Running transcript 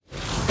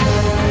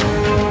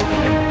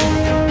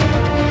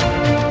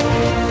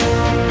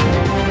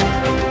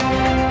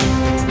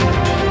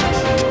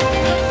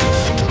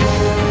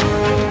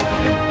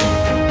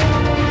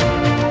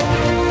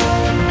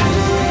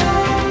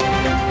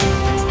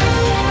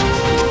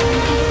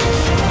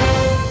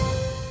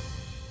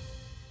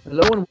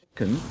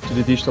Welcome to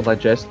the Digital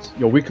Digest,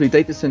 your weekly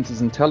data centers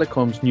and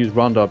telecoms news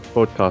roundup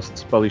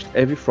podcasts published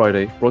every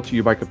Friday, brought to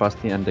you by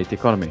Capacity and Data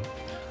Economy.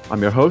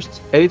 I'm your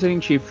host,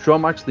 Editor-in-Chief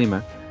João Marques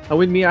Lima, and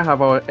with me I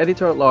have our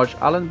Editor-at-Large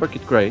Alan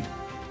Burkitt-Gray,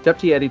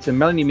 Deputy Editor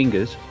Melanie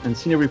Mingas, and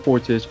Senior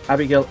Reporters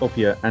Abigail,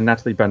 Opiah, and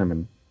Natalie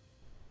Bannerman.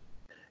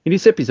 In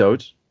this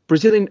episode,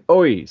 Brazilian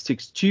Oi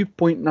seeks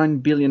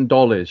 $2.9 billion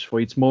for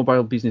its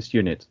mobile business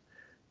unit.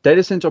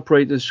 Data center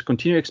operators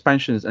continue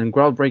expansions and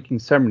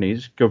groundbreaking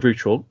ceremonies go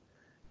virtual.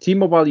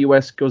 T-Mobile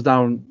US goes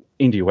down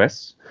in the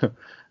US,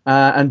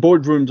 and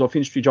boardrooms of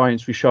industry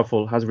giants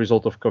reshuffle as a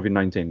result of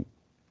COVID-19.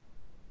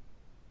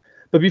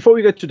 But before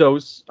we get to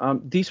those,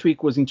 this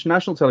week was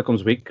International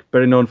Telecoms Week,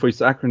 better known for its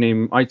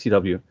acronym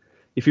ITW.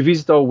 If you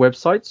visit our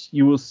website,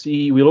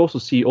 you'll also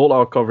see all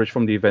our coverage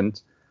from the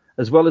event,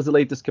 as well as the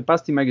latest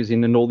Capacity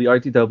magazine and all the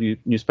ITW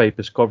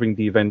newspapers covering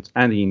the event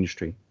and the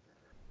industry.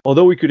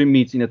 Although we couldn't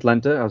meet in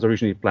Atlanta as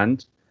originally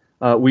planned,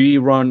 we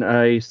run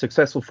a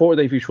successful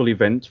 4-day virtual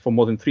event for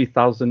more than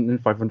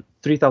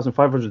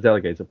 3,500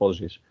 delegates,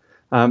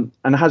 and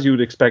as you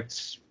would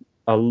expect,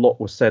 a lot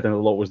was said and a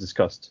lot was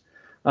discussed.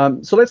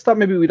 So let's start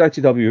maybe with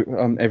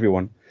ITW,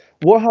 everyone.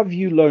 What have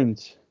you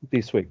learned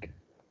this week?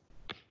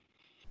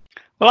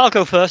 Well, I'll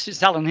go first.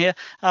 It's Alan here.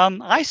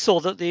 I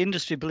saw that the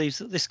industry believes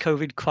that this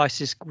COVID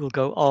crisis will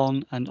go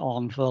on and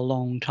on for a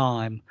long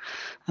time.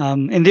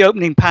 In the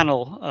opening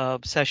panel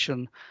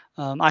session,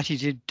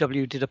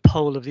 ITW did a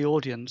poll of the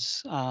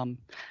audience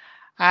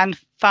and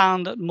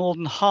found that more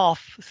than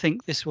half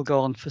think this will go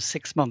on for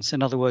 6 months,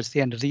 in other words,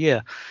 the end of the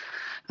year.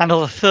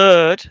 Another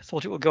third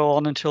thought it would go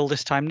on until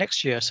this time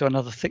next year, so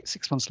another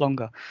 6 months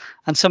longer.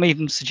 And some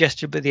even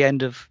suggested by the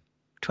end of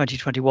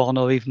 2021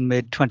 or even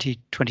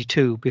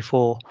mid-2022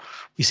 before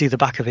we see the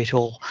back of it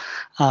all,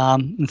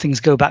 and things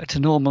go back to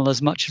normal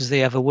as much as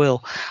they ever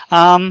will.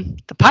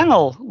 The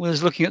panel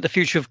was looking at the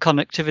future of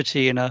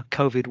connectivity in a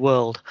COVID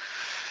world.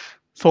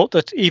 Thought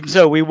that even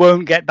so, we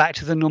won't get back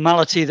to the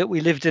normality that we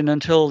lived in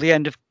until the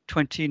end of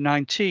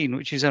 2019,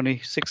 which is only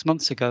 6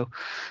 months ago.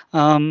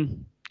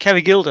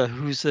 Kerry Gilder,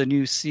 who's the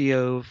new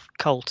CEO of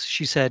Colt,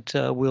 she said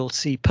we'll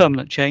see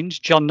permanent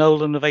change. John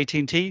Nolan of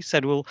AT&T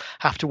said we'll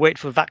have to wait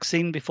for a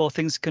vaccine before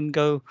things can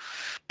go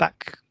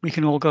back. We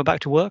can all go back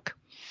to work.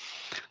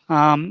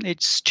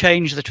 It's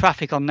changed the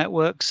traffic on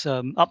networks,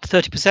 up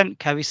 30%,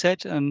 Kerry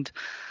said, and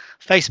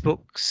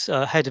Facebook's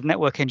head of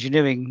network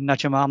engineering,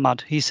 Najam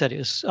Ahmad, he said it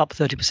was up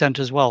 30%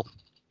 as well.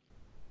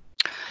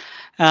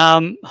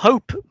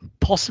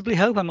 Possibly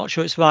hope, I'm not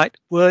sure it's right.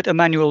 Word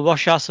Emmanuel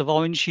Rochas of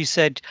Orange, he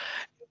said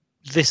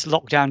this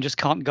lockdown just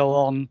can't go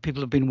on.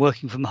 People have been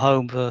working from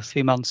home for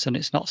 3 months and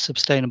it's not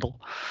sustainable.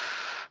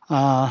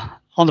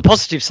 On the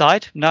positive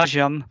side,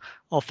 Najam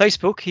of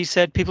Facebook, he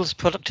said people's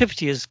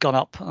productivity has gone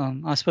up.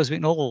 I suppose we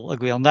can all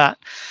agree on that.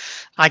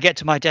 I get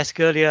to my desk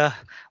earlier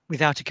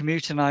without a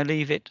commute and I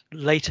leave it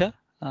later.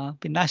 It'd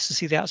be nice to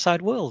see the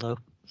outside world, though.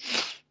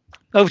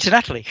 Over to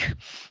Natalie.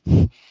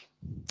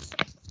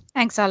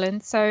 Thanks,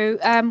 Alan. So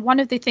one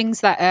of the things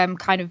that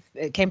kind of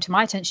came to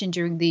my attention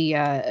during the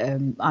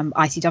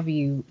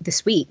ITW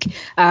this week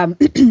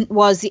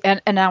was the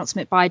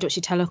announcement by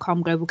Deutsche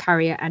Telekom Global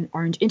Carrier and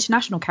Orange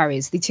International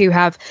Carriers. The two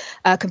have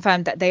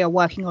confirmed that they are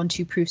working on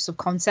 2 proofs of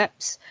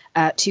concepts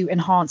to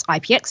enhance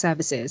IPX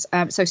services.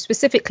 So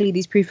specifically,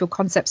 these proof of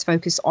concepts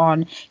focus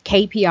on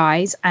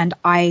KPIs and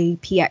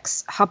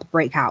IPX hub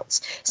breakouts.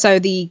 So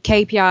the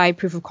KPI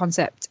proof of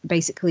concept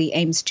basically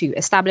aims to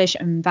establish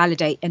and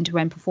validate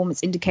end-to-end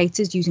performance indicators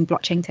using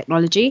blockchain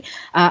technology,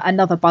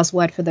 another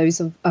buzzword for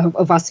those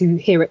of us who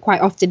hear it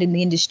quite often in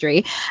the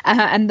industry,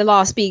 and the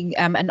last being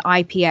an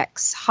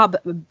IPX hub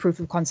proof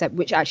of concept,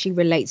 which actually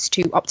relates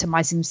to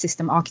optimizing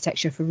system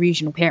architecture for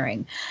regional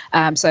peering.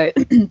 So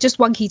just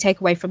one key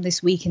takeaway from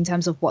this week in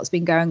terms of what's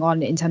been going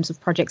on in terms of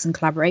projects and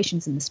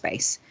collaborations in the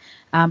space.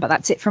 But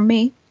that's it from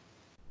me.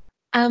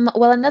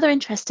 Well, another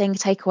interesting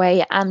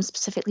takeaway,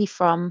 specifically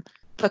from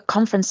the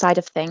conference side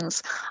of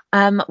things,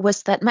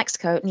 was that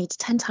Mexico needs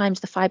 10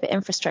 times the fiber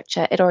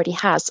infrastructure it already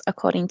has,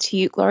 according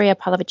to Gloria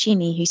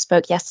Pallavicini, who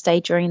spoke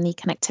yesterday during the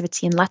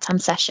Connectivity in LATAM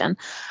session.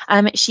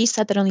 She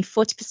said that only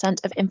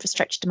 40% of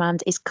infrastructure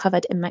demand is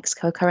covered in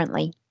Mexico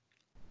currently.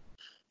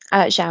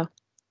 João.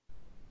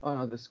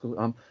 Oh, that's cool.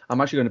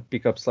 I'm actually going to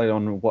pick up slightly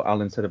on what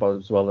Alan said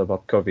about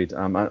COVID.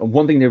 And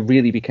one thing that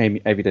really became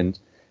evident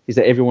is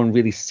that everyone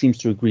really seems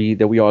to agree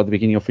that we are at the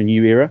beginning of a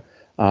new era.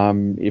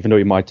 Even though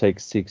it might take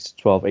 6,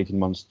 12, 18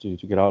 months to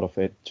get out of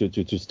it,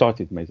 to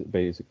start it,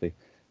 basically.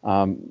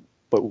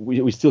 But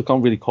we still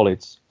can't really call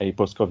it a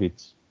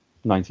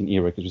post-COVID-19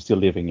 era because we're still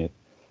living it.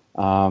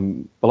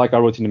 But like I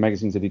wrote in the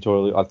magazine's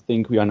editorial, I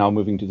think we are now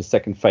moving to the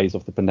second phase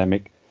of the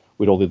pandemic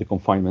with all the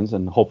confinements,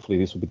 and hopefully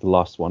this will be the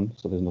last one,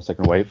 so there's no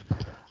second wave.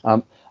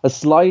 A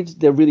slide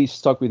that really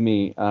stuck with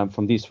me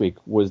from this week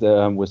was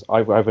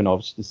Ivor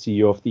Ivanov's, the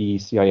CEO of the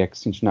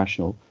CIX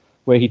International,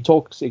 where he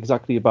talks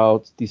exactly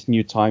about this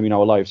new time in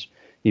our lives.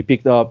 He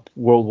picked up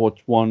World War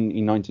I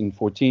in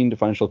 1914, the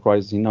financial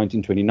crisis in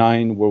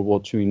 1929, World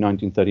War II in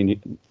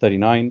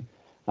 1939,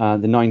 the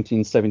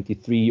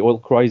 1973 oil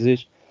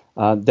crisis,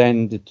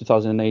 then the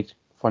 2008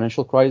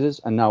 financial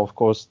crisis, and now, of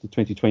course, the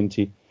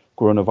 2020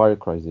 coronavirus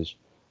crisis.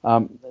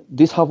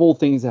 These have all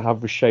things that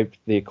have reshaped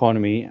the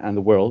economy and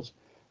the world.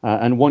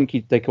 And one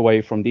key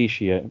takeaway from this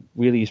year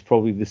really is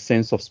probably the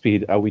sense of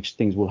speed at which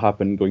things will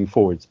happen going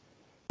forward.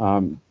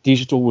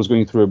 Digital was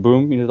going through a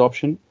boom in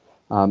adoption.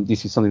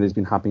 This is something that's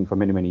been happening for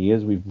many, many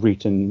years.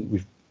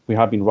 We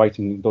have been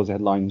writing those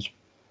headlines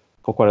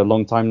for quite a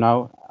long time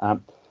now.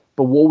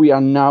 But what we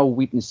are now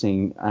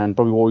witnessing, and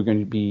probably what we're going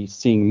to be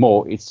seeing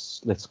more,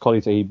 it's, let's call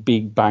it a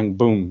big bang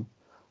boom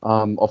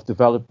of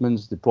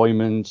developments,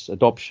 deployments,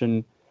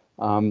 adoption,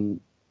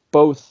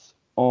 both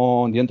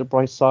on the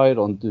enterprise side,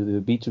 on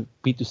the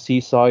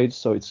B2C side.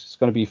 So it's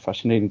going to be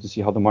fascinating to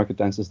see how the market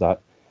answers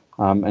that.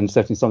 And it's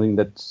definitely something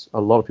that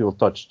a lot of people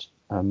touched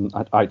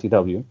at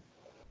ITW.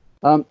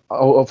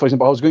 For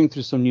example, I was going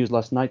through some news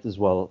last night as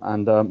well,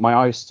 and my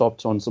eyes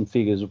stopped on some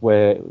figures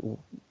where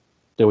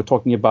they were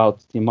talking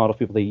about the amount of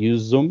people that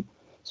use Zoom.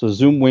 So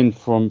Zoom went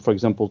from, for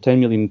example,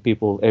 10 million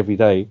people every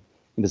day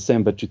in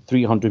December to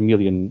 300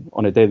 million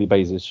on a daily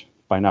basis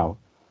by now.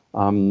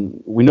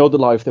 We know the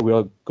life that we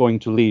are going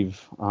to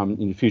live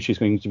in the future is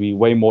going to be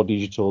way more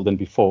digital than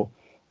before,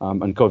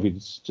 and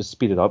COVID's just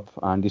speeded up.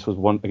 And this was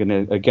one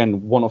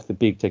of the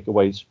big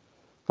takeaways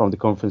from the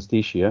conference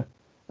this year.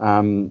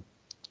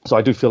 So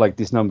I do feel like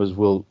these numbers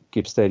will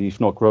keep steady, if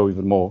not grow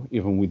even more,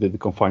 even with the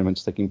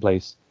confinements taking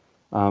place.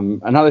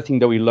 Another thing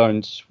that we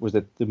learned was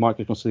that the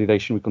market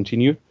consolidation will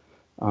continue.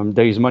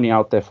 There is money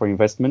out there for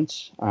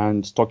investment,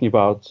 and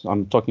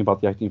I'm talking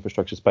about the IT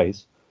infrastructure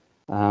space,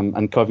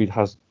 and COVID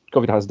has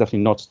definitely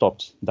not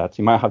stopped that.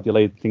 It might have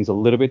delayed things a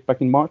little bit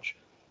back in March,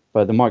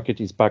 but the market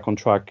is back on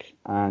track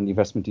and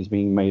investment is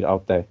being made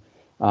out there.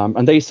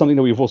 And there is something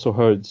that we've also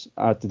heard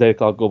at the Data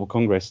Cloud Global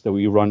Congress that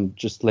we run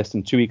just less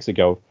than 2 weeks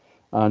ago.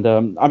 And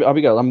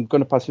Abigail, I'm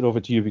going to pass it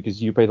over to you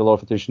because you paid a lot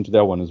of attention to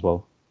that one as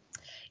well.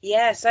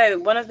 Yeah, so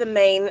one of the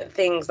main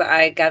things that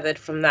I gathered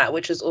from that,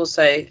 which was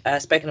also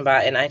spoken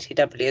about in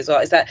ITW as well,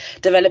 is that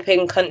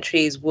developing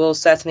countries will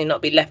certainly not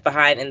be left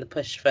behind in the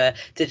push for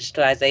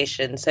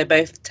digitalization. So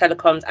both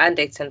telecoms and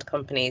data center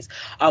companies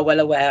are well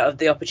aware of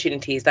the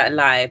opportunities that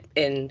lie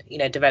in,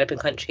 developing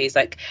countries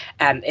like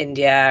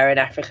India and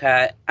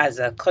Africa as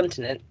a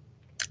continent.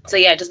 So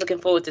yeah, just looking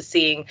forward to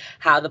seeing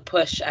how the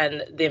push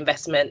and the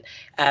investment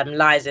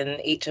lies in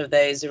each of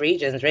those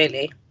regions,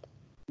 really.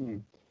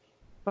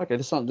 Okay,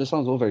 this sounds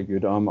all very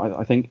good.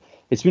 I think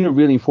it's been a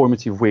really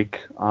informative week,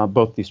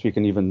 both this week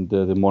and even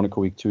the Monaco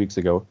week 2 weeks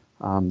ago,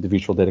 the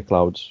Virtual Data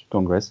Cloud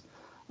Congress.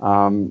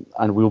 And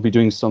we'll be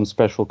doing some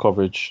special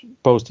coverage,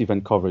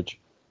 post-event coverage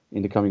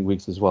in the coming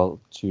weeks as well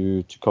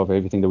to cover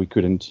everything that we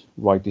couldn't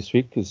write this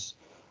week, because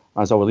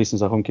as our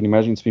listeners at home can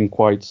imagine, it's been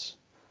quite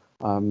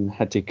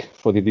hectic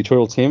for the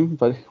editorial team,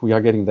 but we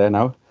are getting there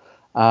now.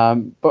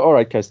 But all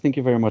right, guys, thank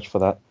you very much for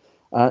that.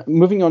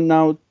 Moving on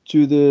now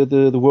to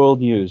the world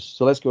news.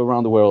 So let's go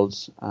around the world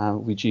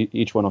with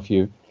each one of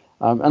you.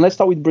 And let's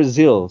start with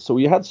Brazil. So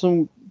we had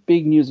some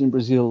big news in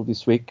Brazil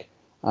this week.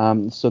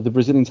 So the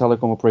Brazilian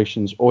telecom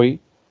operations, Oi,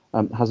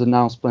 has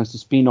announced plans to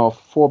spin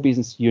off 4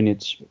 business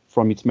units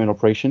from its main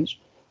operations.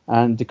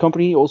 And the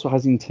company also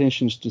has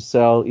intentions to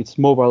sell its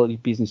mobile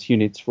business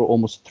units for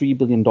almost $3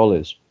 billion.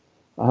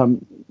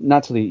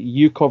 Natalie,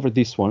 you covered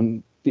this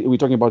one. We're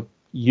talking about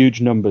huge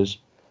numbers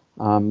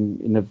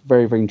in a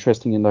very, very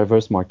interesting and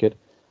diverse market.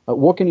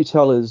 What can you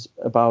tell us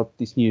about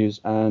this news,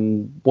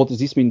 and what does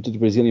this mean to the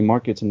Brazilian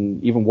market,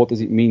 and even what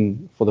does it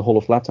mean for the whole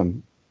of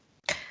LATAM?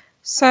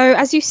 So,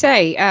 as you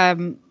say,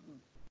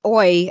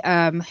 Oi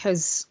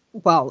has,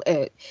 well,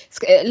 it's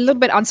a little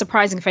bit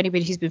unsurprising for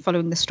anybody who's been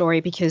following the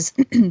story, because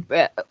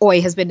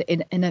Oi has been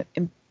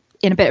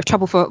in a bit of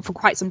trouble for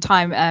quite some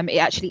time. It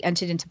actually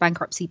entered into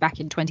bankruptcy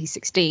back in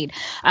 2016.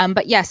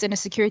 But yes, in a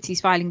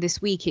securities filing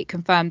this week, it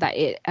confirmed that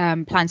it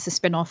plans to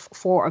spin off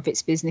 4 of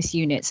its business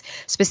units.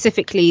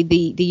 Specifically,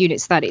 the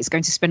units that it's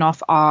going to spin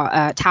off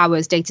are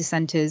towers, data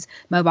centers,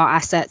 mobile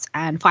assets,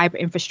 and fiber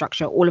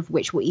infrastructure, all of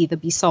which will either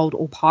be sold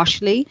or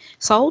partially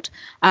sold.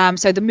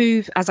 So the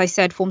move, as I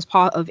said, forms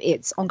part of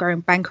its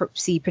ongoing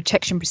bankruptcy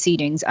protection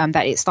proceedings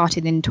that it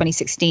started in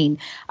 2016.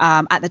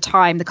 At the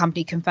time, the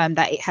company confirmed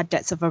that it had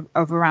debts of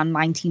around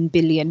 19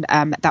 billion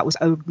that was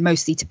owed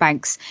mostly to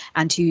banks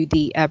and to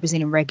the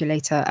Brazilian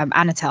regulator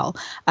Anatel.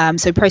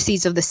 So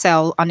proceeds of the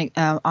sale,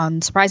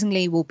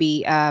 unsurprisingly, will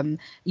be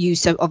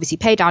used to obviously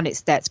pay down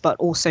its debts, but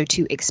also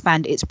to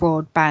expand its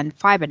broadband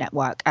fiber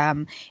network.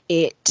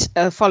 It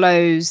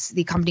follows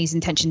the company's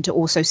intention to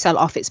also sell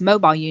off its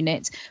mobile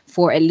unit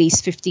for at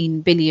least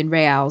 15 billion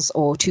reals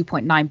or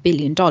 $2.9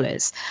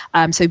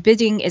 billion. So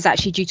bidding is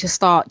actually due to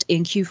start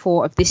in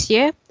Q4 of this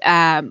year,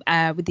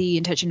 with the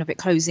intention of it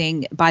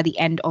closing by the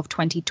end of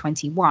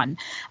 2021.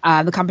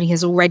 The company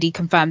has already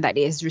confirmed that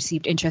it has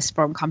received interest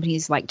from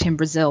companies like TIM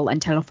Brazil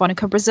and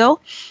Telefónica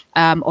Brazil.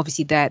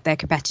 Obviously, their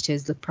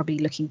competitors are probably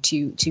looking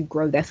to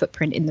grow their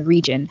footprint in the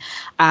region.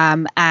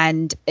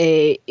 And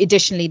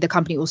additionally, the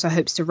company also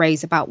hopes to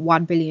raise about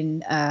 1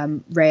 billion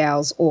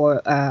reals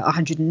or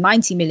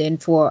 190 million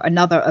for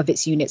another of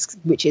its units,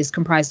 which is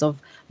comprised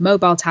of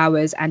mobile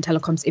towers and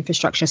telecoms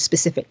infrastructure,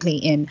 specifically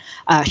in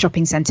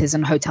shopping centres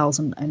and hotels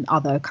and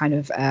other kind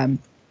of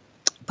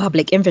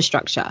public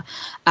infrastructure.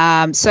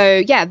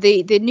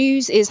 The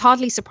news is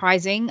hardly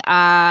surprising.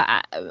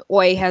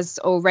 Oi has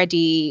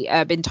already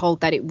been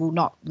told that it will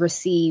not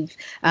receive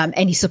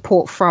any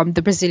support from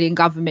the Brazilian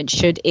government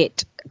should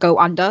it go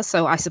under.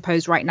 So I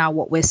suppose right now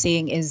what we're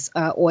seeing is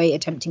Oi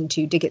attempting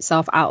to dig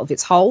itself out of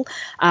its hole.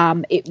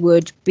 It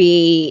would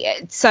be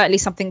certainly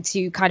something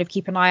to kind of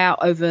keep an eye out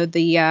over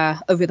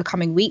the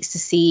coming weeks to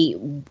see,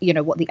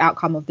 what the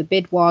outcome of the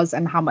bid was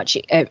and how much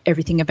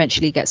everything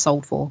eventually gets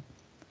sold for.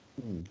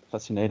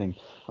 Fascinating.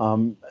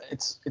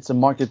 It's a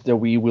market that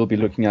we will be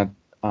looking at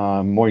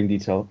more in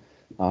detail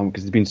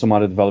because there's been some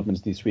other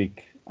developments this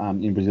week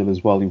in Brazil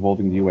as well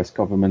involving the US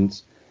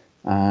government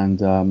and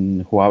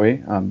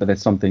Huawei. But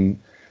that's something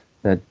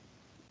that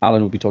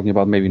Alan will be talking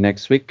about maybe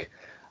next week.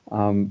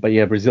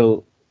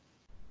 Brazil,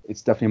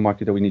 it's definitely a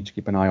market that we need to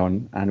keep an eye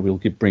on, and we'll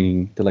keep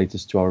bringing the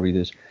latest to our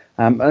readers.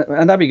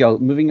 And Abigail,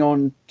 moving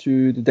on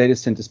to the data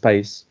center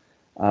space,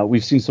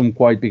 we've seen some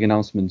quite big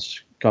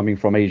announcements coming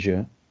from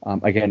Asia.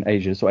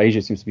 Asia. So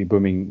Asia seems to be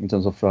booming in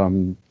terms of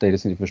data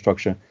center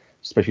infrastructure,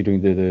 especially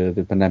during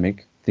the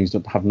pandemic. Things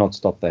have not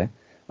stopped there.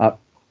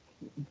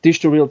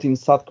 Digital realty in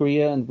South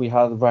Korea, and we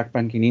have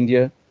Rakbank in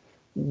India.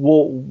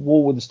 What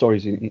were the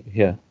stories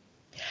here?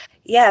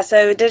 Yeah,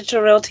 so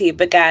Digital Realty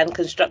began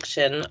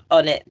construction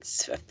on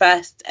its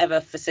first ever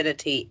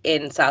facility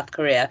in South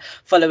Korea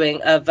following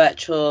a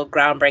virtual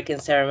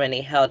groundbreaking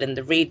ceremony held in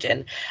the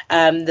region.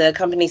 The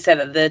company said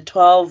that the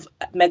 12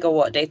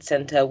 megawatt data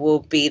center will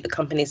be the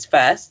company's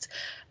first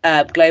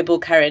global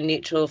carrier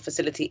neutral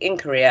facility in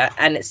Korea,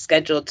 and it's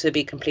scheduled to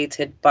be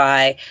completed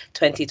by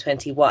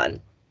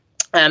 2021.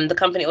 The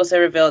company also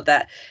revealed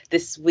that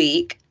this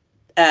week,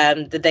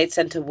 the data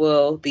center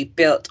will be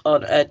built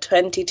on a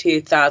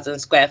 22,000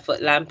 square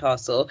foot land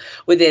parcel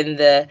within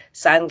the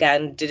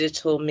Sangan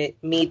Digital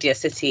Media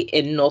City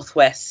in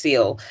Northwest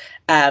Seoul.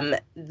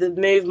 The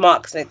move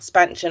marks an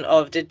expansion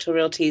of Digital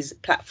Realty's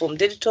platform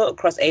Digital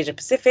across Asia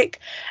Pacific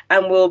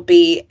and will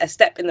be a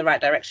step in the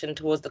right direction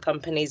towards the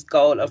company's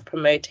goal of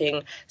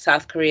promoting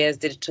South Korea's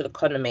digital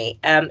economy.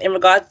 In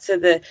regards to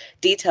the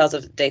details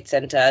of the data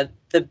center,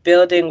 the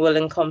building will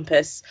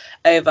encompass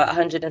over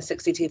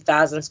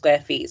 162,000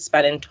 square feet,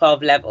 spanning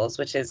 12 levels,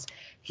 which is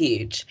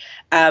huge.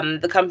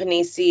 The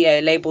company's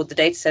CEO labeled the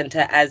data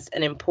center as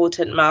an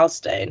important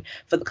milestone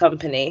for the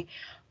company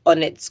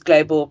on its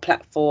global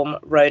platform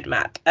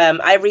roadmap.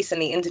 I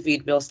recently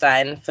interviewed Bill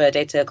Stein for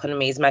Data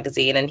Economies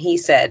magazine, and he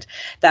said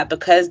that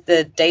because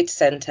the data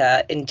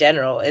center in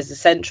general is the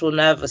central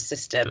nervous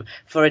system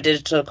for a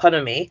digital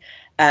economy,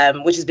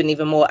 which has been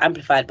even more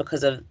amplified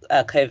because of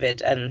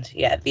COVID and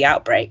the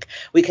outbreak,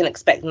 we can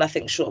expect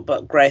nothing short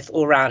but growth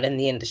all round in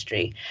the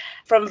industry.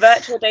 From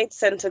virtual data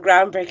center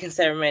groundbreaking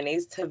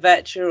ceremonies to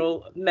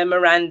virtual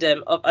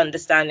memorandum of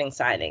understanding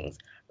signings,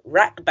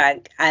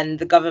 Rakbank and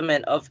the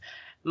government of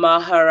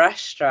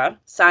Maharashtra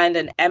signed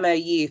an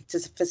MOU to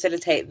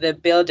facilitate the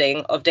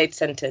building of data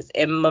centers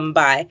in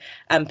Mumbai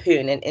and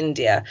Pune in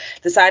India.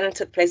 The signing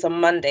took place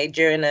on Monday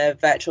during a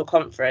virtual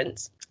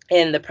conference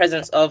in the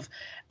presence of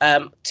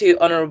two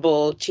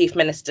honourable chief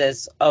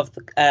ministers of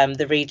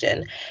the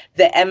region.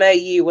 The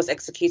MOU was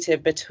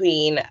executed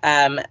between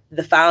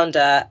the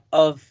founder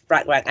of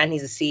Rakbank, and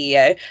he's the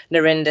CEO,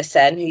 Narinder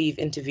Sen, who you've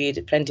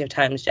interviewed plenty of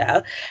times,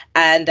 João.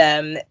 And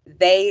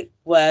they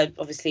were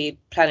obviously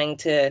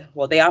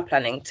they are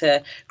planning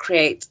to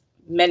create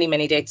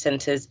many data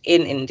centers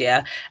in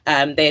India.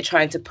 They are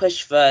trying to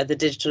push for the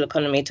digital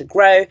economy to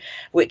grow,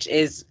 which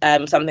is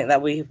something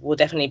that we will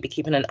definitely be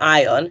keeping an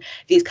eye on.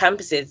 These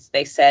campuses,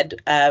 they said,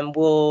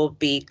 will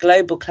be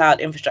global cloud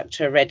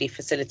infrastructure ready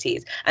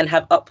facilities and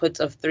have upwards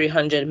of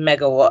 300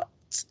 megawatts.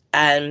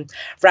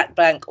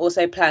 Rakbank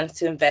also plans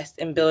to invest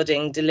in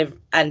building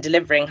and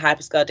delivering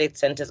hyperscale data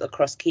centers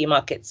across key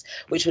markets,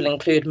 which will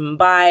include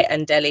Mumbai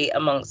and Delhi,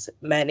 amongst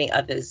many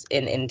others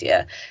in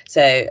India.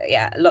 So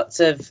lots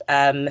of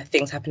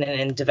things happening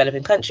in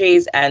developing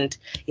countries, and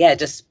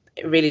just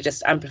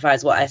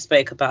amplifies what I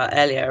spoke about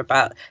earlier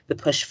about the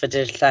push for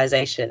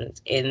digitalization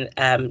in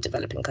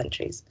developing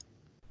countries.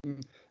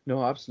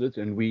 No,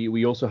 absolutely. And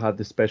we also had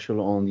this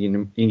special on the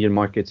Indian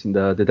markets in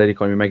the Data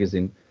Economy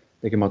magazine.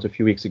 They came out a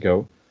few weeks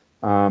ago.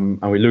 And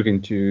we look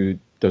into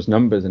those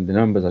numbers, and the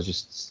numbers are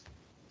just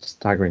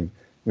staggering.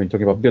 We're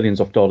talking about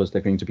billions of dollars that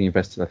are going to be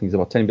invested. I think it's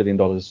about $10 billion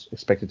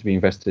expected to be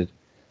invested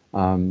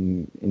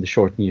in the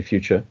short near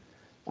future.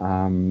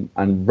 And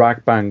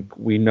Rakbank,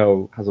 we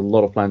know, has a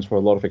lot of plans for a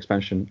lot of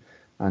expansion.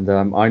 And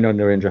I know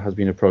Narendra has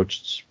been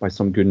approached by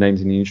some good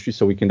names in the industry,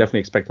 so we can definitely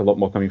expect a lot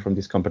more coming from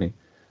this company.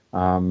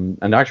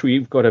 And actually,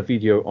 we've got a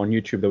video on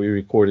YouTube that we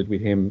recorded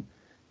with him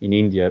in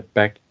India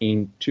back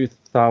in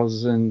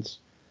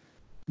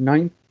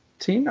 2019.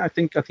 I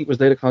think it was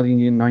Data Cloud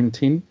India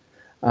 19,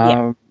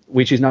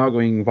 which is now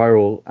going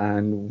viral,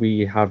 and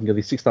we have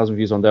nearly 6,000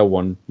 views on that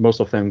one,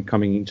 most of them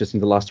coming just in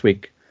the last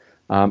week.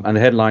 And the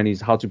headline is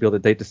 "How to Build a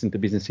Data Center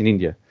Business in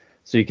India."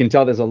 So you can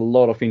tell there's a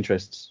lot of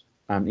interest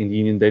in the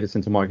Indian data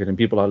center market, and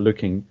people are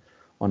looking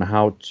on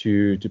how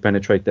to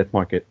penetrate that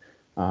market.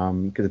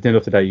 Because at the end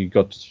of the day, you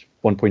got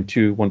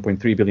 1.2,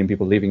 1.3 billion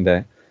people living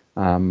there,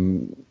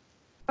 and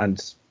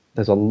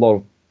there's a lot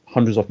of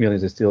hundreds of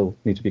millions that still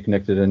need to be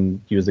connected and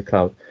use the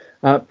cloud.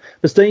 But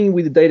staying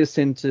with the data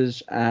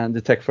centers and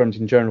the tech firms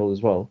in general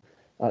as well,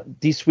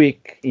 this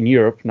week in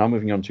Europe, now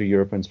moving on to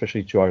Europe and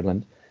especially to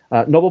Ireland,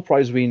 Nobel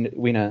Prize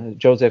winner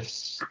Joseph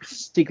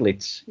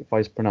Stiglitz, if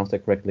I pronounced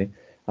that correctly,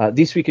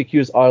 this week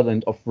accused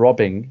Ireland of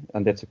robbing,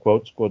 and that's a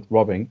quote,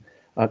 robbing,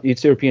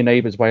 its European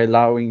neighbors by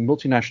allowing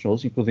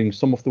multinationals, including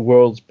some of the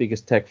world's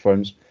biggest tech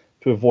firms,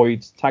 to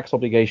avoid tax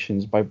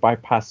obligations by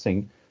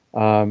bypassing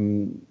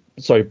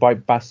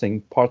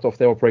part of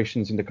their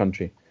operations in the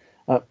country.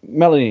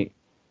 Melanie,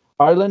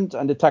 Ireland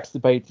and the tax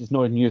debate is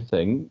not a new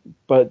thing,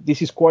 but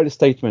this is quite a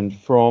statement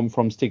from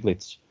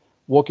Stiglitz.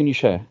 What can you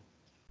share?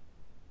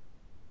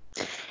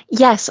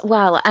 Yes,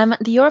 well,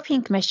 the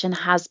European Commission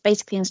has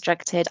basically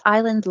instructed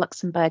Ireland,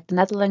 Luxembourg, the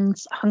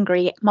Netherlands,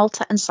 Hungary,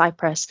 Malta and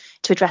Cyprus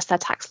to address their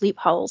tax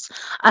loopholes.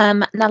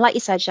 Now, like you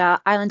said, Ja,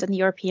 Ireland and the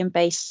European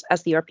base for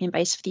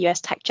the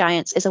US tech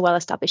giants is a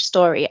well-established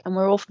story, and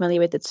we're all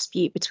familiar with the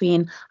dispute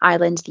between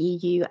Ireland, the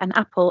EU and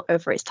Apple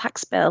over its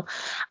tax bill.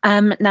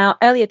 Now,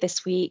 earlier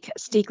this week,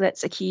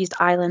 Stiglitz accused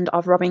Ireland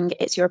of robbing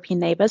its European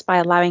neighbours by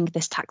allowing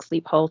this tax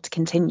loophole to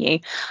continue.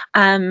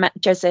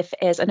 Joseph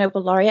is a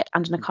Nobel laureate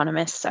and an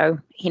economist, so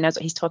he knows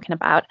what he's talking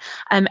about.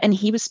 And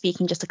he was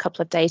speaking just a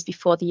couple of days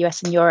before the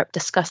US and Europe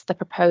discussed the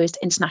proposed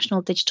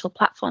international digital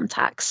platform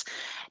tax.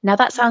 Now,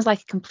 that sounds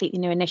like a completely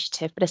new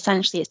initiative, but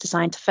essentially it's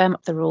designed to firm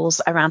up the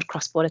rules around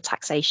cross-border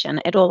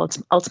taxation. It all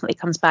ultimately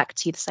comes back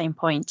to the same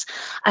point.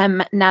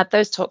 Now,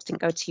 those talks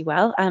didn't go too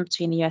well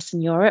between the US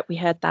and Europe. We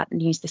heard that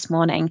news this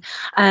morning.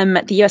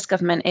 The US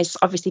government is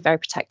obviously very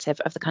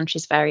protective of the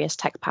country's various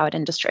tech-powered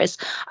industries.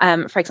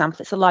 For example,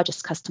 it's the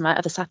largest customer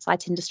of the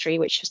satellite industry,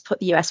 which has put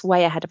the US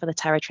way ahead of other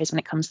territories when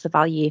it comes to the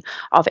value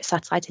of its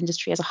satellite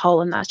industry as a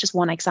whole. And that's just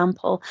one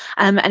example.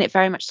 And it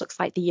very much looks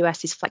like the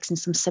US is flexing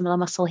some similar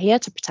muscle here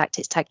to protect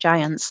its tech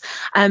giants.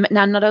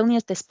 Now, not only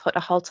has this put a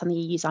halt on the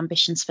EU's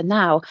ambitions for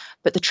now,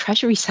 but the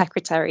Treasury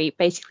Secretary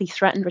basically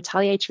threatened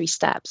retaliatory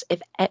steps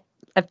if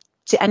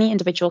to any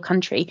individual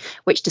country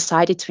which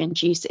decided to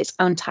introduce its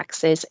own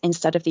taxes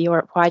instead of the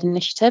Europe-wide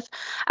initiative.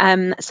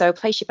 So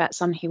place your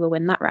bets on who will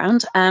win that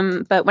round.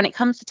 But when it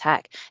comes to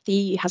tech, the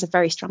EU has a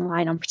very strong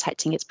line on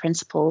protecting its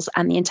principles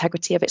and the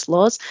integrity of its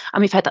laws.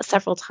 And we've heard that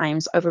several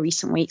times over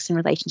recent weeks in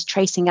relation to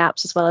tracing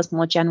apps, as well as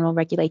more general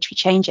regulatory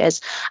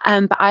changes.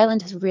 But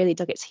Ireland has really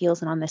dug its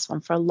heels in on this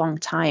one for a long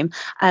time.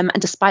 And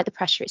despite the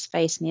pressure it's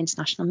faced in the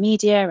international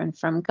media and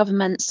from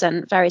governments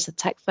and various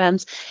tech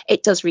firms,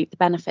 it does reap the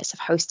benefits of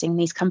hosting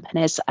these companies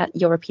at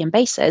European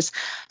bases.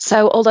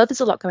 So although there's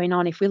a lot going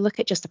on, if we look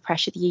at just the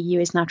pressure the EU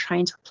is now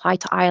trying to apply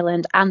to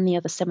Ireland and the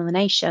other similar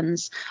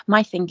nations,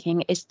 my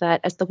thinking is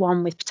that as the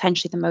one with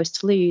potentially the most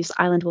to lose,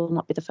 Ireland will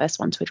not be the first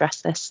one to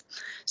address this.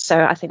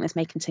 So I think this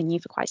may continue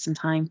for quite some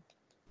time.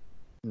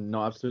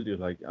 No,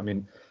 absolutely.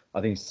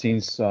 I think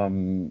since I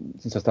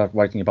started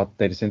writing about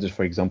data centers,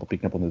 for example,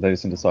 picking up on the data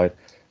center side,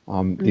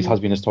 this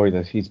has been a story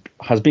that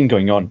has been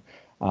going on.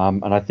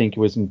 And I think it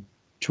was in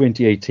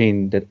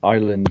 2018 that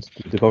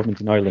the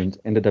government in Ireland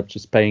ended up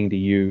just paying the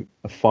EU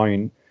a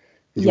fine.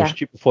 It was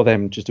cheaper for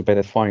them just to pay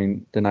that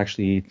fine than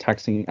actually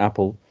taxing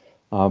Apple.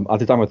 At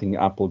the time, I think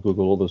Apple,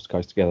 Google, all those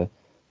guys together,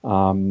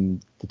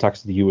 the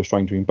tax the EU was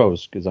trying to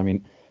impose. Because,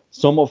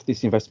 some of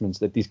these investments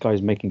that these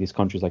guys make in these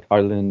countries like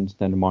Ireland,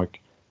 Denmark,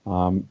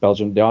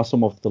 Belgium, they are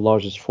some of the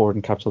largest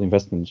foreign capital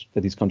investments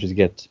that these countries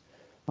get.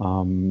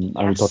 And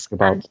we're talking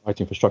about IT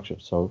infrastructure.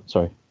 So,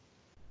 sorry.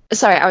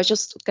 Sorry, I was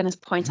just going to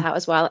point out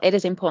as well, it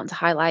is important to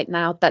highlight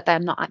now that they're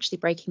not actually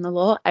breaking the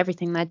law.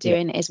 Everything they're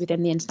doing is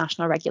within the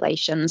international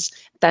regulations.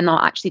 They're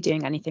not actually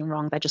doing anything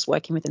wrong. They're just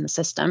working within the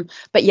system.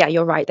 But yeah,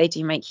 you're right. They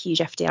do make huge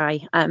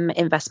FDI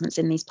investments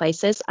in these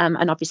places.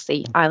 And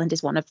obviously, Ireland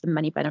is one of the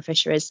many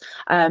beneficiaries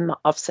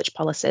of such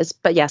policies.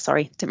 But yeah,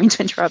 sorry, didn't mean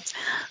to interrupt.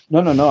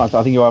 No. I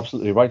think you're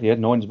absolutely right here.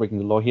 No one's breaking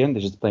the law here.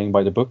 They're just playing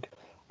by the book.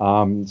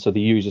 So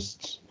the EU is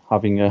just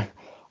having a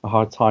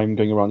hard time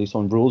going around these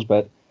own rules.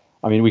 But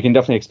we can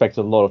definitely expect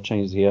a lot of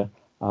changes here.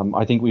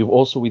 I think we've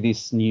also, with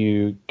this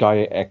new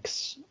Gaia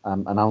X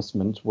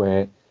announcement,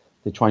 where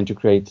they're trying to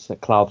create a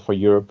cloud for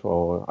Europe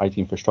or IT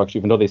infrastructure,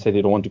 even though they say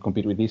they don't want to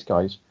compete with these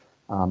guys,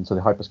 so the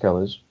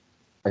hyperscalers.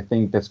 I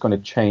think that's going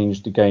to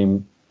change the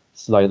game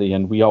slightly,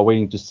 and we are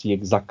waiting to see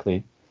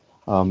exactly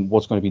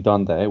what's going to be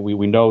done there.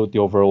 We know the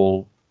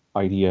overall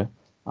idea,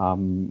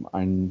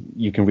 and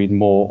you can read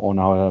more on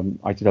our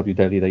ITW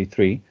Daily Day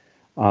 3.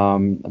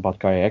 About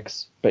Gaia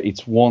X, but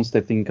it's once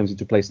that thing comes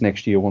into place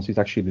next year, once it's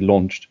actually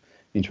launched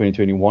in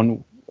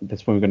 2021,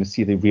 that's when we're going to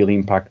see the real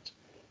impact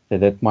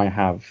that might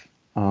have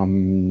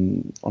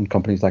on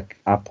companies like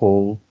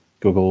Apple,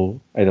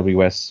 Google,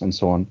 AWS, and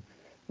so on.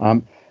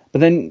 But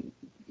then,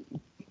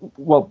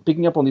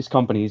 picking up on these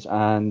companies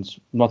and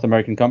North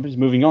American companies,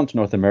 moving on to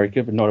North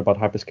America, but not about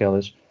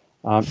hyperscalers,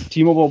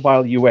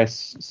 T-Mobile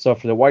US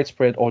suffered a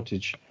widespread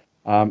outage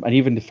And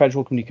even the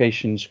Federal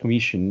Communications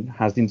Commission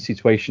has deemed the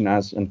situation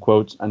as,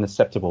 unquote,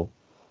 unacceptable.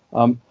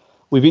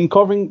 We've been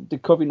covering the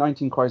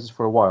COVID-19 crisis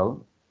for a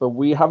while, but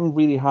we haven't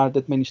really had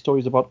that many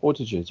stories about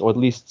outages, or at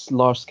least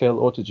large-scale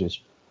outages.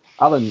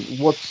 Alan,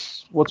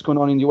 what's going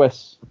on in the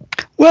US?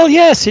 Well,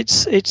 yes,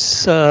 it's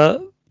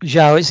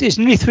João. It's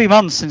nearly 3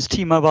 months since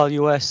T-Mobile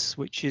US,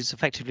 which is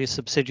effectively a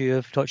subsidiary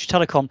of Deutsche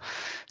Telekom,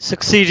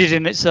 succeeded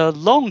in its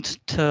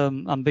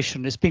long-term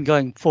ambition. It's been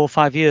going 4 or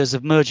 5 years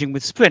of merging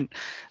with Sprint,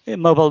 a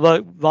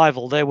mobile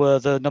rival. They were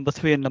the number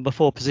 3 and number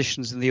 4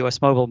 positions in the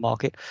US mobile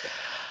market.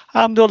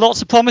 There were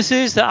lots of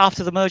promises that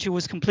after the merger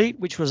was complete,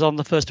 which was on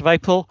the 1st of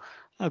April,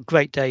 a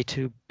great day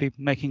to be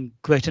making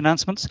great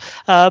announcements,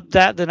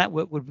 that the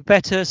network would be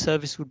better,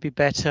 service would be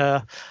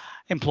better,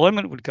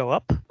 employment would go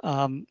up.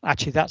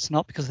 Actually, that's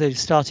not, because they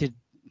started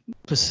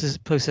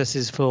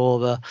processes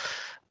for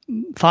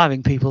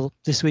firing people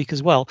this week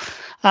as well.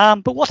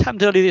 But what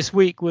happened earlier this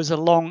week was a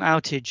long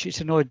outage. It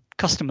annoyed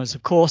customers,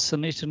 of course,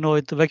 and it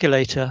annoyed the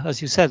regulator,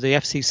 as you said, the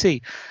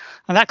FCC.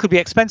 And that could be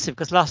expensive,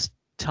 because last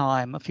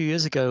time, a few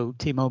years ago,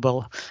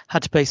 T-Mobile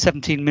had to pay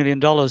 $17 million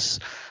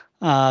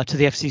to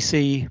the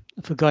FCC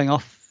for going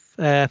off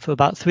for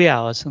about 3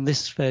 hours, and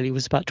this failure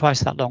was about twice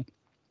that long.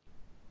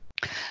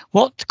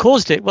 What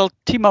caused it? Well,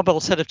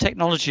 T-Mobile's head of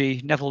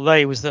technology, Neville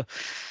Ray, was the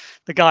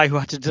guy who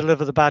had to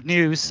deliver the bad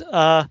news.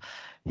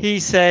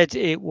 He said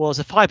it was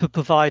a fiber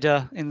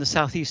provider in the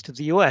southeast of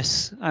the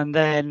US, and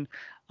then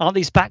aren't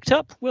these backed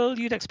up? Well,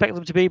 you'd expect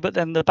them to be, but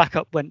then the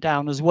backup went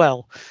down as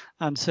well.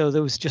 And so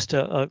there was just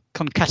a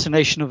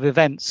concatenation of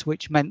events,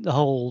 which meant the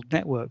whole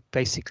network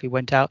basically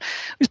went out.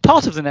 It was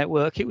part of the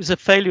network. It was a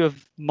failure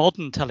of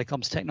modern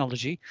telecoms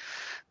technology.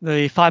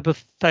 The fiber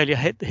failure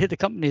hit the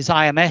company's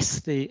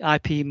IMS, the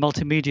IP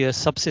multimedia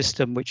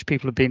subsystem, which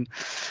people have been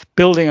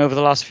building over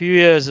the last few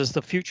years as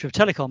the future of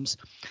telecoms.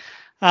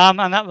 And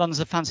that runs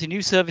the fancy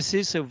new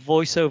services, so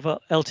voice over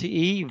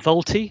LTE,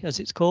 VoLTE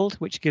as it's called,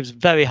 which gives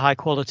very high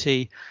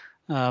quality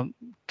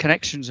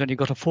connections when you've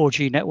got a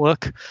 4G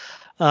network.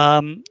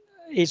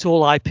 It's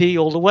all IP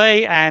all the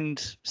way,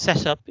 and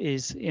setup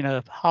is in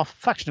a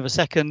fraction of a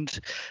second.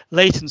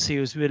 Latency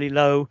was really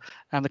low,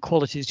 and the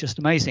quality is just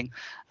amazing.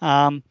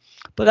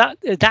 But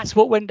that's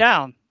what went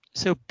down.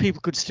 So people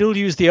could still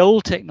use the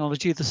old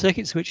technology, the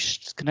circuit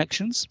switch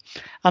connections,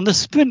 and the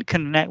Sprint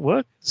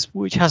network,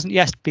 which hasn't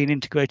yet been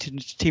integrated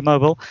into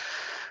T-Mobile.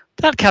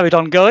 That carried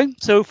on going.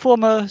 So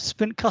former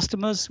Sprint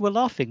customers were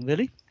laughing,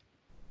 really.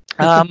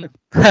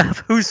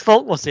 Whose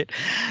fault was it?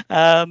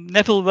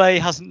 Neville Ray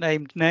hasn't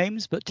named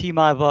names, but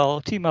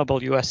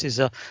T-Mobile US is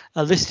a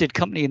listed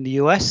company in the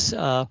US,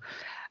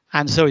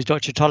 and so is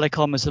Deutsche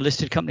Telekom as a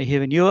listed company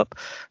here in Europe.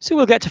 So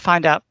we'll get to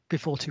find out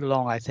before too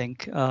long, I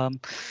think.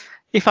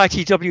 If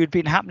ITW had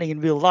been happening in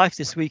real life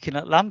this week in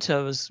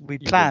Atlanta as we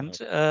planned,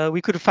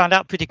 we could have found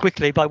out pretty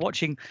quickly by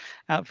watching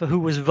out for who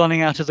was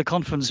running out of the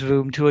conference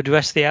room to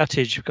address the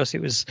outage, because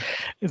it was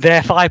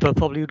their fiber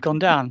probably had gone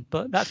down.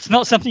 But that's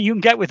not something you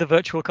can get with a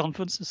virtual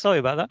conference. Sorry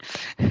about that.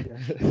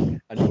 Yeah.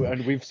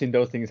 And we've seen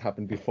those things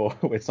happen before,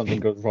 where something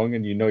goes wrong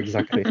and you know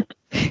exactly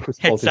whose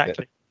fault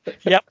exactly. it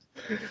is. Yep.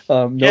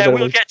 Yeah,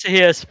 we'll get to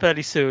hear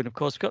fairly soon. Of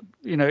course,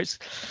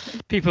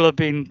 people have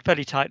been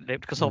fairly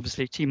tight-lipped, because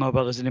obviously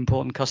T-Mobile is an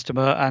important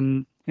customer,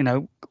 and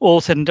all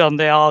said and done,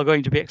 they are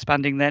going to be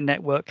expanding their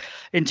network,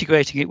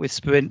 integrating it with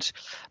Sprint,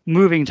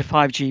 moving to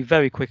 5G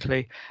very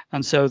quickly,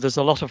 and so there's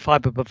a lot of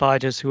fiber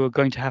providers who are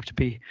going to have to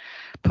be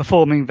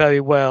performing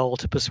very well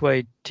to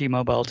persuade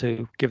T-Mobile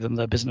to give them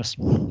their business.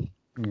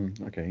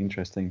 Okay,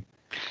 interesting.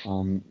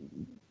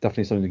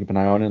 Definitely something to keep an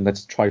eye on, and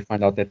let's try to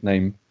find out that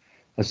name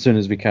as soon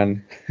as we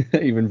can,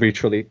 even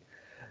virtually.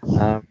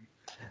 But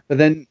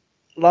then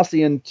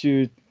lastly, and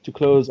to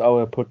close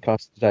our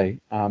podcast today,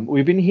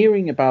 we've been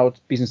hearing about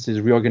businesses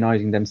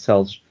reorganizing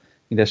themselves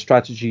in their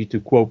strategy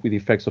to cope with the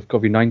effects of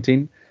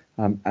COVID-19,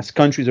 as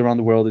countries around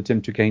the world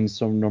attempt to gain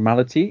some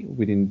normality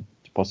within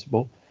the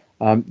possible.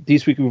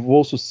 This week, we've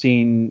also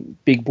seen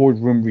big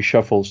boardroom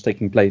reshuffles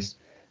taking place.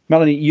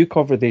 Melanie, you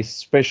covered this,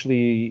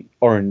 especially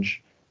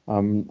Orange.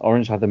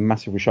 Orange had a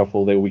massive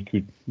reshuffle that we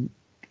could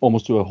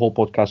almost do a whole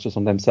podcast just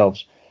on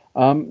themselves.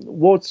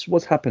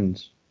 What's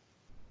happened?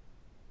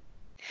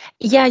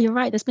 Yeah, you're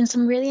right. There's been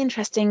some really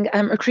interesting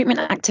recruitment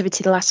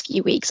activity the last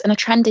few weeks, and a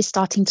trend is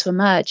starting to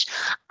emerge.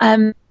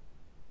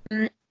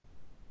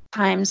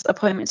 Sometimes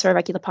appointments are a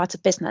regular part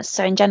of business.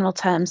 So in general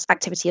terms,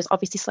 activity has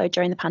obviously slowed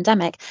during the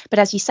pandemic. But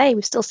as you say,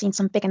 we've still seen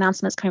some big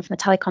announcements coming from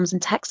the telecoms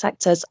and tech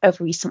sectors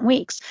over recent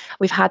weeks.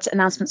 We've had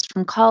announcements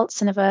from Colt,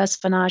 Cineverse,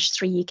 Vonage,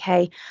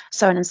 3UK,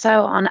 so on and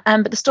so on.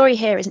 But the story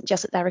here isn't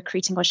just that they're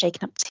recruiting or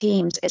shaking up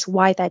teams, it's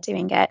why they're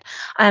doing it.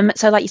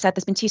 So like you said,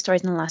 there's been 2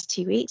 stories in the last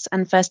 2 weeks.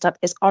 And first up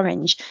is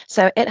Orange.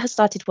 So it has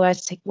started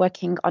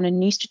working on a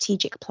new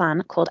strategic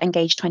plan called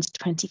Engage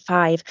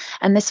 2025.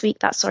 And this week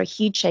that saw a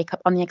huge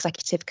shake-up on the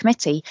executive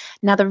committee.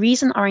 Now, the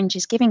reason Orange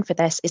is giving for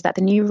this is that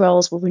the new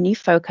roles will renew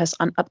focus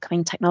on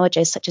upcoming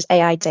technologies such as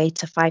AI,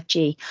 data,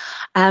 5G.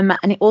 And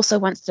it also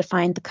wants to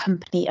define the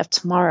company of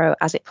tomorrow,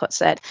 as it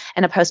puts it,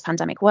 in a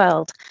post-pandemic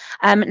world.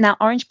 Now,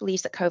 Orange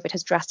believes that COVID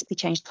has drastically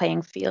changed the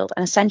playing field,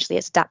 and essentially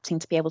it's adapting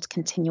to be able to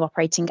continue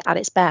operating at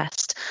its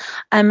best.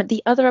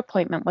 The other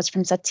appointment was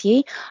from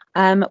ZTE,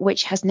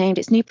 which has named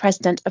its new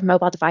president of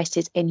mobile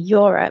devices in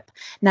Europe.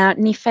 Now,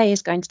 Nife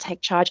is going to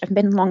take charge of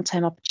mid and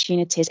long-term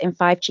opportunities in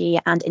 5G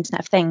and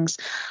Internet of Things.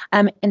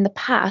 In the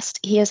past,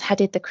 he has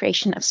headed the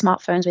creation of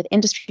smartphones with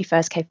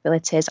industry-first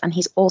capabilities, and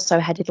he's also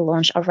headed the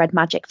launch of Red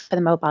Magic for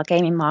the mobile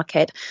gaming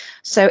market.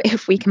 So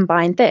if we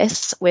combine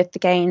this with the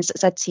gains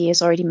that ZTE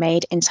has already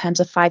made in terms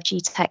of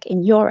 5G tech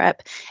in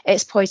Europe,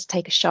 it's poised to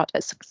take a shot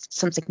at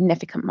some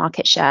significant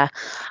market share.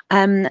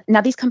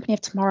 Now, these company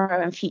of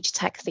tomorrow and future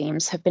tech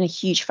themes have been a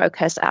huge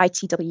focus at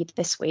ITW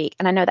this week,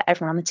 and I know that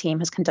everyone on the team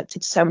has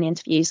conducted so many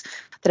interviews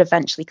that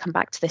eventually come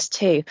back to this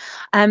too.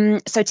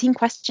 So team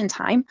question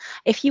time.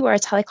 If you were a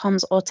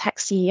telecoms or tech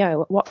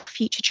CEO, what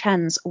future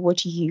trends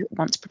would you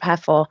want to prepare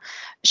for?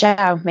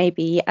 João,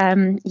 maybe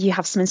you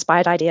have some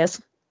inspired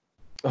ideas.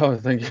 Oh,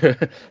 thank you.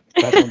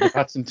 That's on the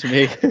pattern to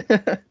me.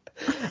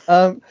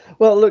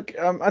 Well, look,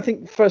 I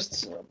think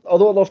first,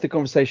 although a lot of the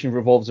conversation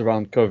revolves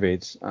around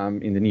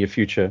COVID in the near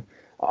future,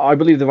 I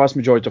believe the vast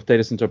majority of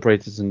data center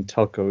operators and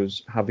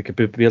telcos have the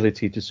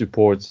capability to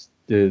support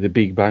the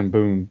big bang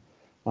boom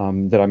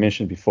that I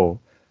mentioned before.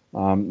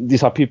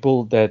 These are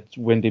people that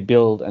when they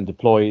build and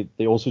deploy,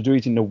 they also do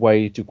it in a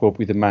way to cope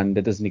with demand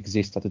that doesn't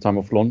exist at the time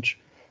of launch.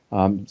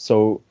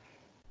 So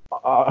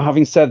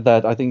having said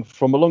that, I think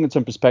from a longer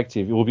term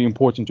perspective, it will be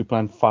important to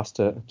plan for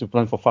faster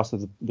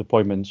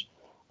deployments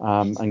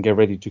and get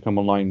ready to come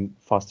online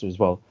faster as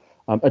well.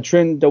 A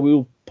trend that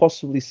we'll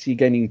possibly see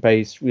gaining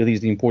pace really is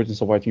the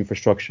importance of IT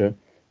infrastructure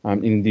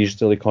in the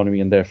digital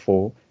economy, and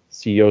therefore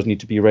CEOs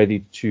need to be ready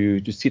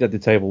to sit at the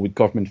table with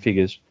government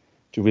figures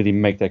to really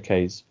make their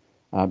case.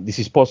 This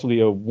is possibly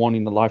a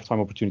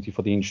one-in-a-lifetime opportunity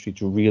for the industry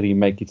to really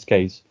make its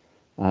case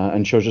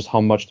and show just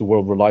how much the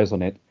world relies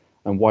on it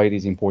and why it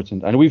is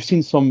important. And we've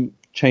seen some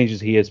changes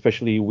here,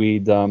 especially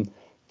with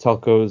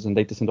telcos and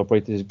data center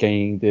operators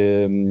gaining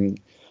the,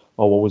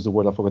 what was the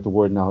word? I forgot the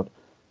word now.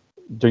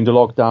 During the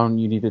lockdown,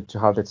 you needed to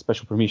have that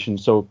special permission,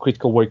 so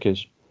critical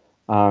workers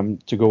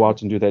to go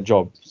out and do their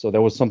job. So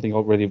there was something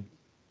already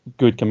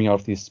good coming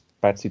out of this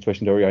bad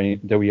situation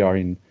that we are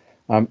in.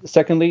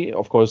 Secondly,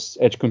 of course,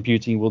 edge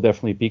computing will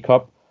definitely pick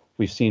up.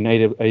 We've seen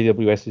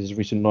AWS's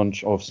recent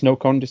launch of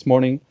Snowcon this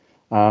morning.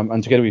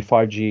 And together with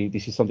 5G,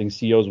 this is something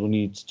CEOs will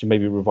need to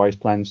maybe revise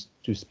plans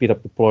to speed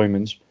up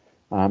deployments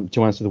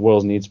to answer the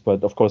world's needs.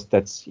 But of course,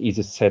 that's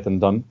easier said than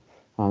done,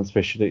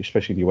 especially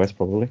in the US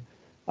probably.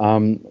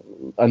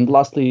 And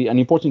lastly, an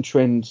important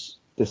trend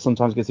that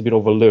sometimes gets a bit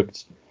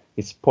overlooked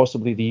is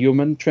possibly the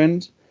human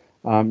trend,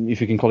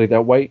 if you can call it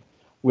that way.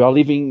 We are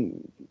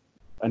living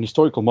an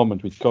historical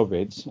moment with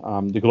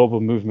COVID, the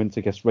global movement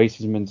against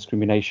racism and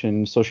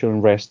discrimination, social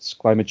unrests,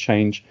 climate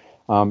change.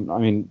 I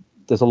mean,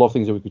 there's a lot of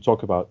things that we could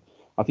talk about.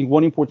 I think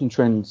one important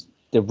trend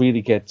that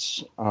really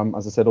gets,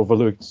 as I said,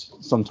 overlooked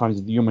sometimes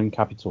is the human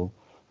capital.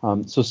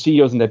 So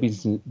CEOs and their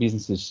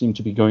businesses seem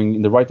to be going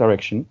in the right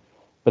direction,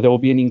 but there will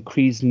be an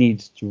increased need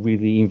to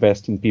really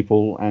invest in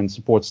people and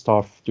support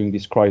staff during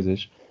this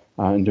crisis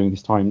and during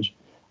these times.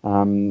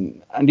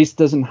 And this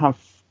doesn't have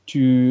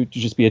to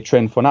just be a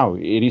trend for now.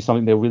 It is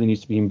something that really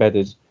needs to be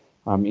embedded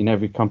in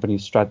every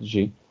company's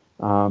strategy.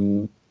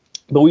 But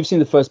we've seen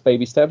the first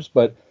baby steps,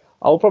 but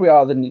I'll probably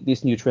add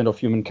this new trend of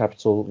human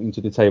capital into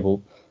the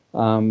table.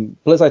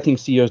 Plus, I think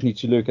CEOs need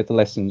to look at the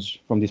lessons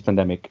from this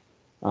pandemic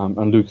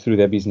and look through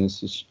their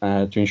businesses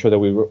to ensure that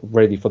we're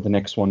ready for the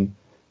next one,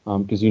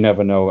 because you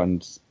never know,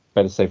 and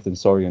better safe than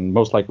sorry. And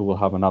most likely we'll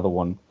have another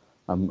one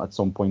at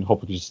some point,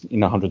 hopefully just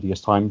in 100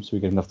 years' time, so we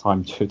get enough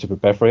time to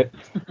prepare for it.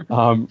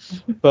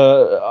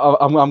 But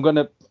I'm going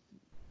to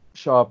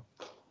shut up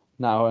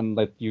now and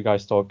let you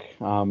guys talk.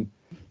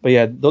 But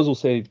yeah, those will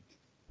say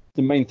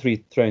the main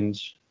three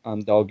trends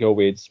that I'll go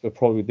with, but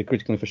probably the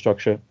critical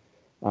infrastructure.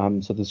 So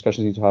the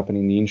discussions need to happen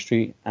in the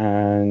industry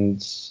and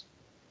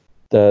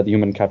the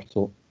human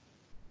capital.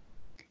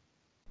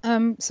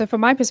 So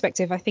from my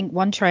perspective, I think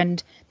one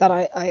trend that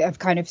I've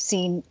kind of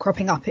seen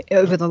cropping up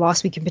over the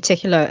last week in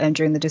particular and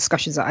during the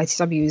discussions at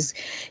ITW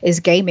is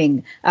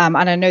gaming. And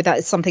I know that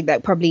it's something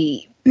that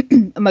probably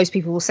most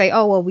people will say,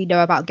 oh, well, we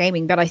know about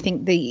gaming. But I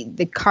think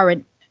the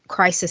current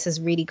crisis has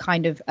really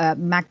kind of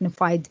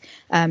magnified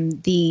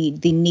the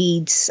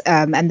needs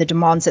and the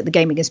demands that the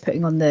gaming is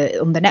putting on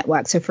the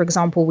network. So, for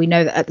example, we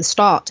know that at the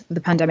start of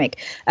the pandemic,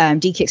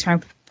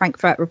 DKIX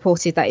Frankfurt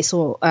reported that it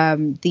saw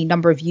the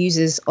number of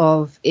users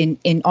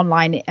in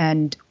online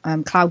and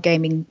cloud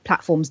gaming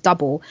platforms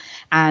double,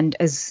 and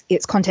as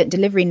its content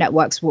delivery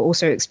networks were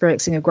also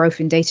experiencing a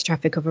growth in data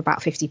traffic of about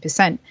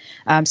 50%.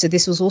 So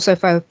this was also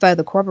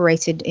further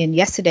corroborated in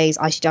yesterday's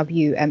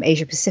ITW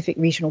Asia Pacific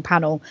regional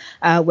panel,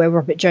 where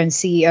Robert Jones,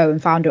 CEO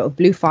and founder of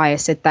Bluefire,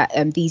 said that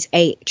these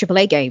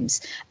AAA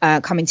games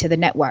coming to the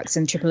networks,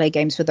 and AAA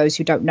games, for those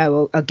who don't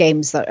know, are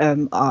games that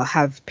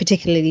have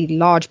particularly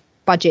large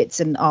budgets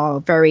and are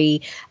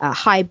very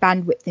high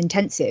bandwidth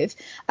intensive.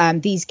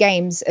 These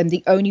games,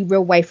 the only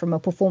real way from a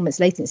performance,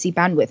 latency,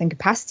 bandwidth and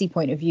capacity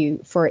point of view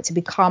for it to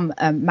become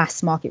a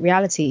mass market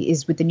reality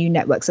is with the new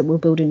networks that we're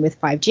building with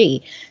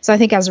 5G. So I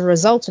think as a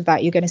result of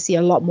that, you're going to see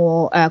a lot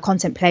more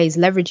content players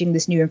leveraging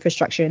this new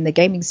infrastructure in the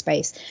gaming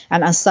space.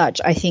 And as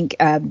such, I think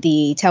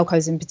the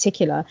telcos in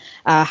particular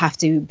have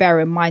to bear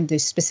in mind the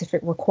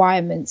specific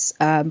requirements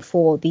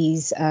for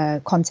these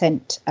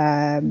content,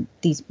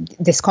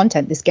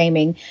 this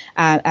gaming,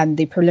 and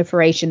the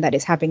proliferation that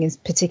it's having in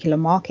particular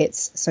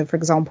markets. So, for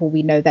example,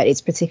 we know that it's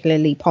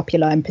particularly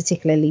popular and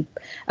particularly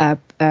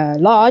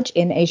large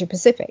in Asia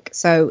Pacific.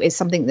 So it's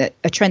something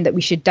a trend that we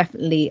should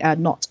definitely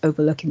not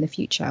overlook in the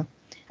future.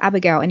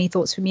 Abigail, any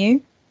thoughts from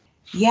you?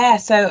 Yeah,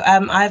 so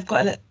I've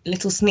got a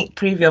little sneak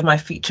preview of my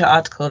feature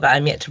article that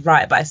I'm yet to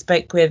write, but I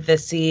spoke with the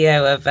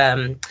CEO of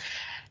the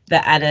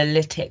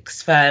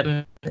analytics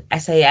firm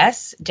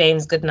SAS,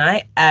 James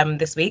Goodnight,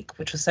 this week,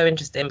 which was so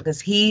interesting because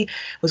he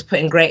was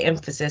putting great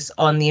emphasis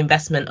on the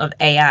investment of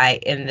AI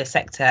in the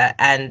sector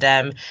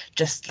and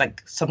just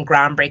like some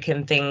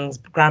groundbreaking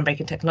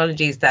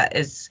technologies that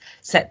is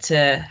set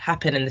to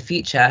happen in the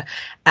future.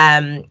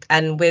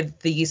 And with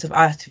the use of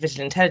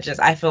artificial intelligence,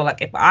 I feel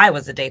like if I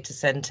was a data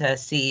center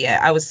CEO,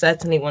 I would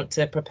certainly want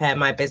to prepare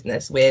my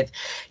business with,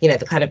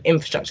 the kind of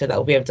infrastructure that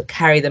will be able to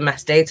carry the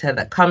mass data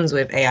that comes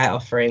with AI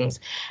offerings.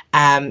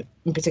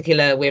 In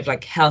particular with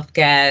like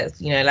healthcare,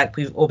 like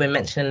we've all been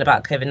mentioning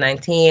about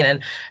COVID-19,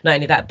 and not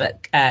only that,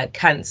 but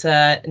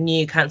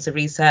new cancer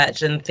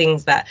research and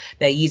things that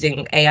they're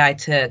using AI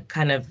to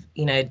kind of,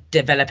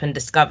 develop and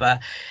discover,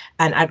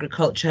 and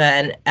agriculture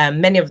and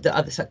many of the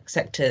other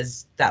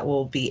sectors that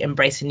will be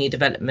embracing new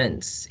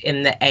developments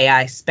in the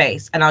AI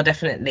space. And I'll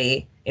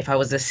definitely, if I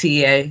was a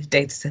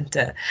data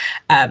center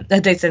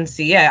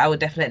CEO, I would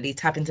definitely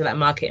tap into that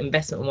market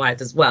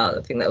investment-wise as well.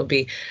 I think that would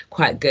be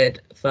quite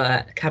good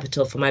for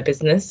capital for my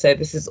business. So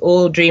this is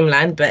all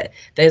dreamland, but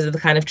those are the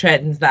kind of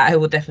trends that I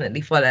will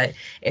definitely follow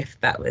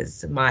if that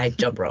was my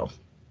job role.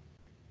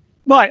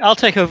 Right, I'll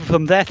take over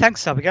from there.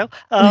 Thanks, Abigail.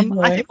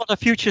 I think what a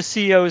future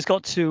CEO has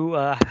got to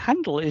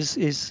handle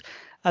is,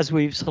 as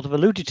we've sort of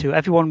alluded to,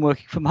 everyone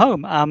working from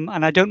home.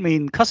 And I don't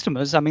mean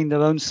customers, I mean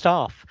their own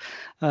staff.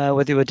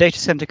 Whether you're a data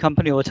center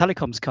company or a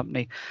telecoms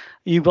company,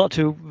 you've got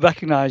to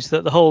recognize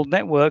that the whole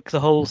network, the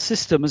whole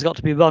system has got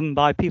to be run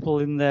by people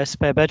in their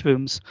spare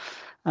bedrooms,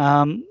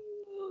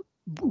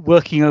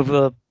 working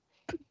over a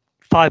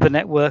fiber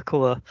network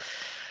or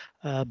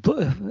a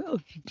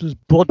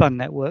broadband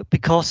network,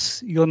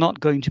 because you're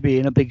not going to be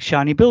in a big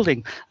shiny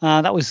building.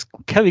 That was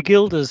Kerry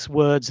Gilder's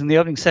words in the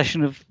opening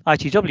session of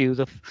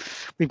ITW.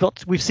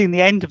 We've seen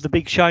the end of the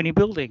big shiny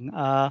building.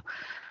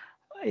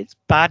 It's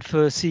bad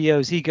for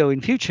CEO's ego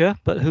in future,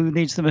 but who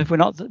needs them if we're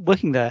not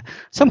working there?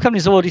 Some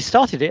companies have already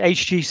started it.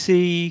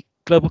 HGC,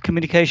 Global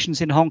Communications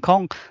in Hong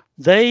Kong,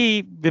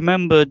 they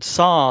remembered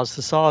the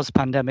SARS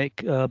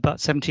pandemic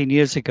about 17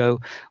 years ago,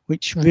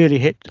 which really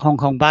hit Hong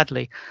Kong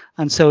badly.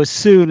 And so as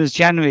soon as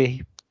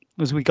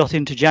we got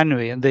into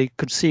January and they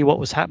could see what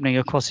was happening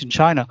across in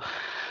China,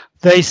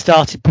 they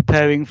started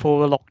preparing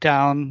for a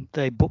lockdown.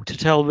 They booked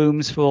hotel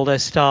rooms for all their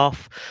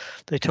staff.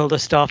 They told their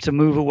staff to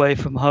move away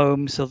from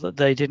home so that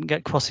they didn't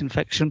get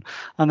cross-infection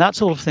and that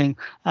sort of thing.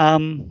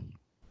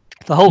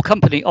 The whole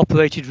company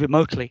operated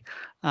remotely.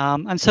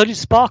 And so did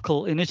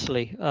Sparkle in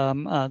Italy.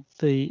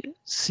 The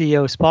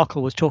CEO of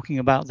Sparkle was talking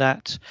about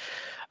that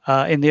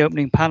in the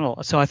opening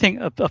panel. So I think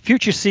a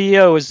future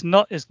CEO is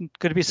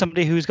going to be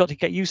somebody who's got to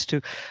get used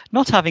to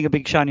not having a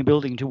big shiny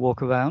building to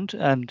walk around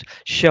and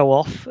show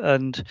off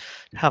and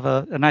have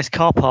a nice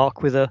car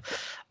park with a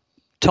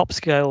top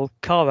scale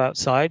car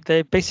outside.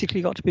 They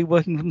basically got to be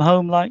working from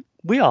home like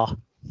we are.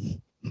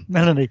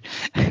 Melanie.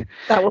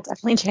 That will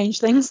definitely change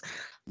things.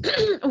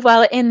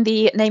 Well, in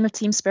the name of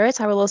team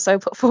spirit, I will also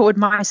put forward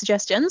my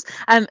suggestions.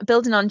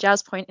 Building on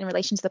Zhao's point in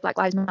relation to the Black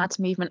Lives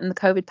Matter movement and the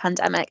COVID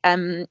pandemic,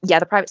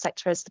 the private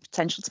sector has the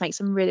potential to make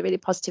some really, really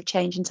positive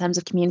change in terms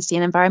of community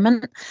and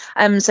environment.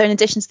 So in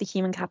addition to the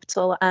human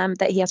capital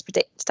that he has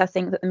predicted, I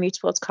think that the move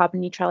towards carbon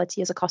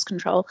neutrality as a cost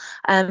control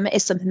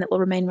is something that will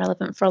remain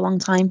relevant for a long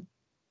time.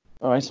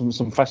 All right,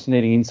 some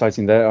fascinating insights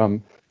in there.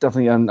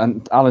 Definitely,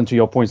 and Alan, to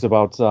your points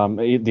about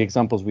the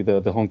examples with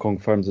the Hong Kong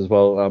firms as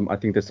well, I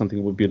think that's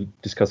something we'll be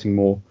discussing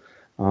more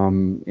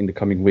in the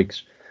coming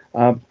weeks.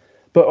 But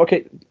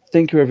okay,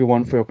 thank you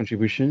everyone for your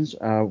contributions.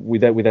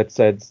 With that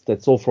said,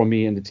 that's all from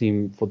me and the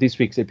team for this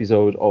week's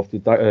episode of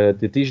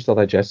the Digital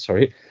Digest.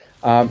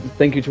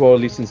 Thank you to our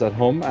listeners at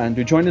home, and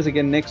do join us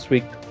again next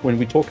week when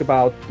we talk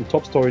about the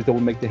top stories that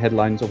will make the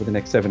headlines over the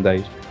next 7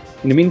 days.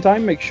 In the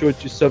meantime, make sure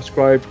to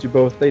subscribe to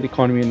both Data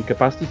Economy and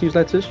Capacity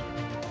newsletters.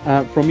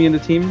 From me and the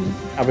team,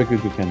 have a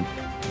good weekend.